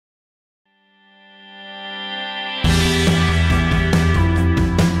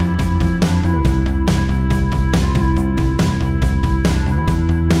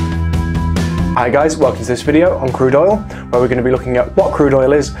Hi guys, welcome to this video on crude oil, where we're going to be looking at what crude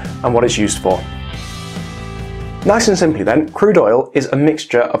oil is and what it's used for. Nice and simply then, crude oil is a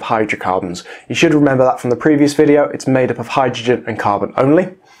mixture of hydrocarbons. You should remember that from the previous video. It's made up of hydrogen and carbon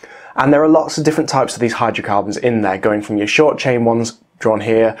only. And there are lots of different types of these hydrocarbons in there, going from your short chain ones drawn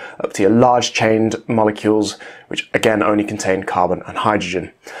here up to your large chained molecules, which again only contain carbon and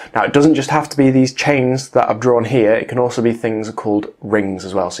hydrogen. Now it doesn't just have to be these chains that I've drawn here, it can also be things called rings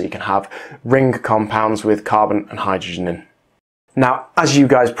as well, so you can have ring compounds with carbon and hydrogen in. Now, as you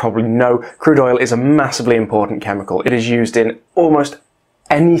guys probably know, crude oil is a massively important chemical. It is used in almost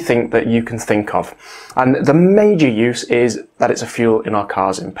anything that you can think of. And the major use is that it's a fuel in our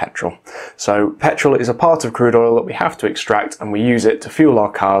cars in petrol. So petrol is a part of crude oil that we have to extract, and we use it to fuel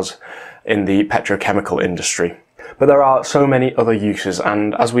our cars in the petrochemical industry. But there are so many other uses,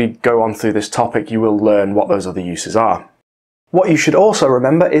 and as we go on through this topic, you will learn what those other uses are. What you should also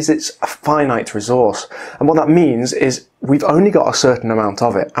remember is it's a finite resource. And what that means is we've only got a certain amount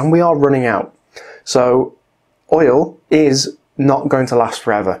of it, and we are running out. So oil is not going to last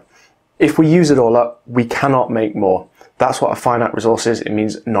forever. If we use it all up, we cannot make more. That's what a finite resource is. It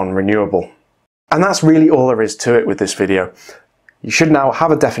means non-renewable. And that's really all there is to it with this video. You should now have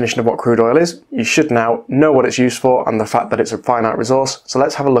a definition of what crude oil is. You should now know what it's used for and the fact that it's a finite resource. So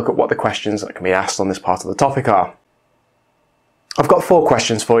let's have a look at what the questions that can be asked on this part of the topic are. I've got 4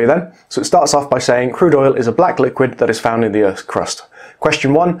 questions for you then. So it starts off by saying crude oil is a black liquid that is found in the Earth's crust.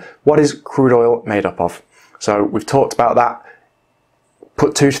 Question 1, what is crude oil made up of? So we've talked about that.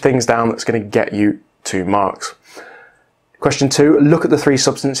 Put 2 things down that's going to get you 2 marks. Question 2, look at the 3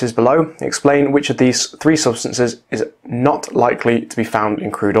 substances below. Explain which of these 3 substances is not likely to be found in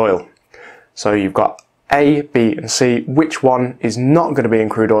crude oil. So you've got A, B and C. Which one is not going to be in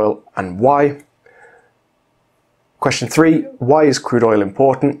crude oil and why? Question 3, why is crude oil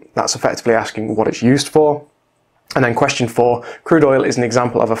important? That's effectively asking what it's used for. And then question 4, crude oil is an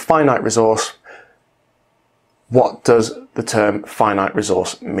example of a finite resource. What does the term finite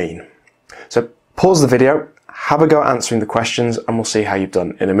resource mean? So pause the video, have a go at answering the questions, and we'll see how you've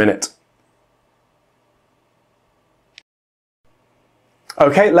done in a minute.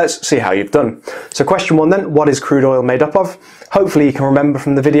 Okay, let's see how you've done. So question 1 then, what is crude oil made up of? Hopefully you can remember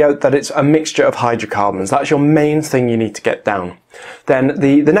from the video that it's a mixture of hydrocarbons. That's your main thing you need to get down. Then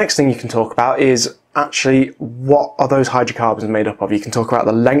the next thing you can talk about is actually what are those hydrocarbons made up of. You can talk about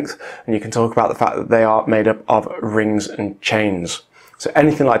the length, and you can talk about the fact that they are made up of rings and chains. So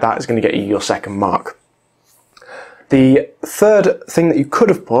anything like that is going to get you your 2nd mark. The third thing that you could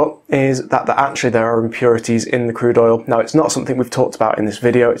have put is that actually there are impurities in the crude oil. Now it's not something we've talked about in this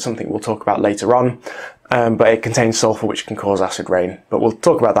video, it's something we'll talk about later on, but it contains sulfur which can cause acid rain, but we'll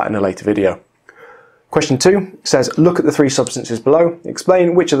talk about that in a later video. Question 2 says, look at the 3 substances below.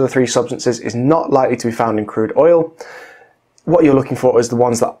 Explain which of the 3 substances is not likely to be found in crude oil. What you're looking for is the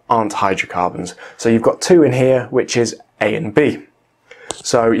ones that aren't hydrocarbons. So you've got 2 in here, which is A and B.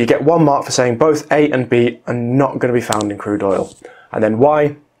 So you get 1 mark for saying both A and B are not going to be found in crude oil. And then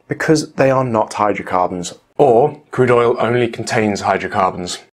why? Because they are not hydrocarbons. Or crude oil only contains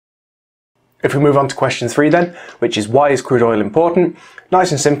hydrocarbons. If we move on to question 3 then, which is why is crude oil important?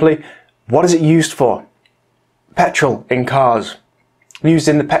 Nice and simply, what is it used for? Petrol in cars, used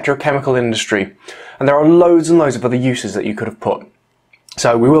in the petrochemical industry, and there are loads and loads of other uses that you could have put.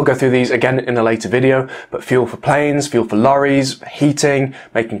 So we will go through these again in a later video, but fuel for planes, fuel for lorries, heating,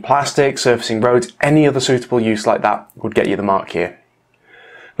 making plastic, surfacing roads, any other suitable use like that would get you the mark here.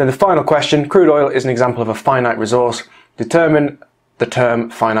 Then the final question, crude oil is an example of a finite resource. Determine the term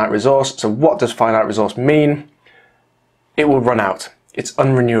finite resource. So what does finite resource mean? It will run out. It's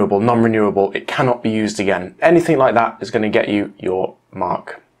unrenewable, non-renewable, it cannot be used again. Anything like that is going to get you your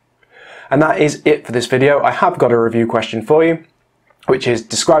mark. And that is it for this video. I have got a review question for you, which is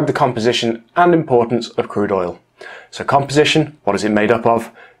describe the composition and importance of crude oil. So composition, what is it made up of?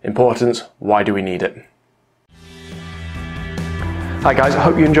 Importance, why do we need it? Hi guys, I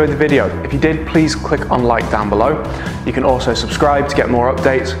hope you enjoyed the video. If you did, please click on like down below. You can also subscribe to get more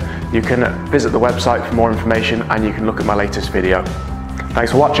updates. You can visit the website for more information, and you can look at my latest video.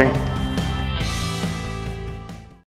 Thanks for watching.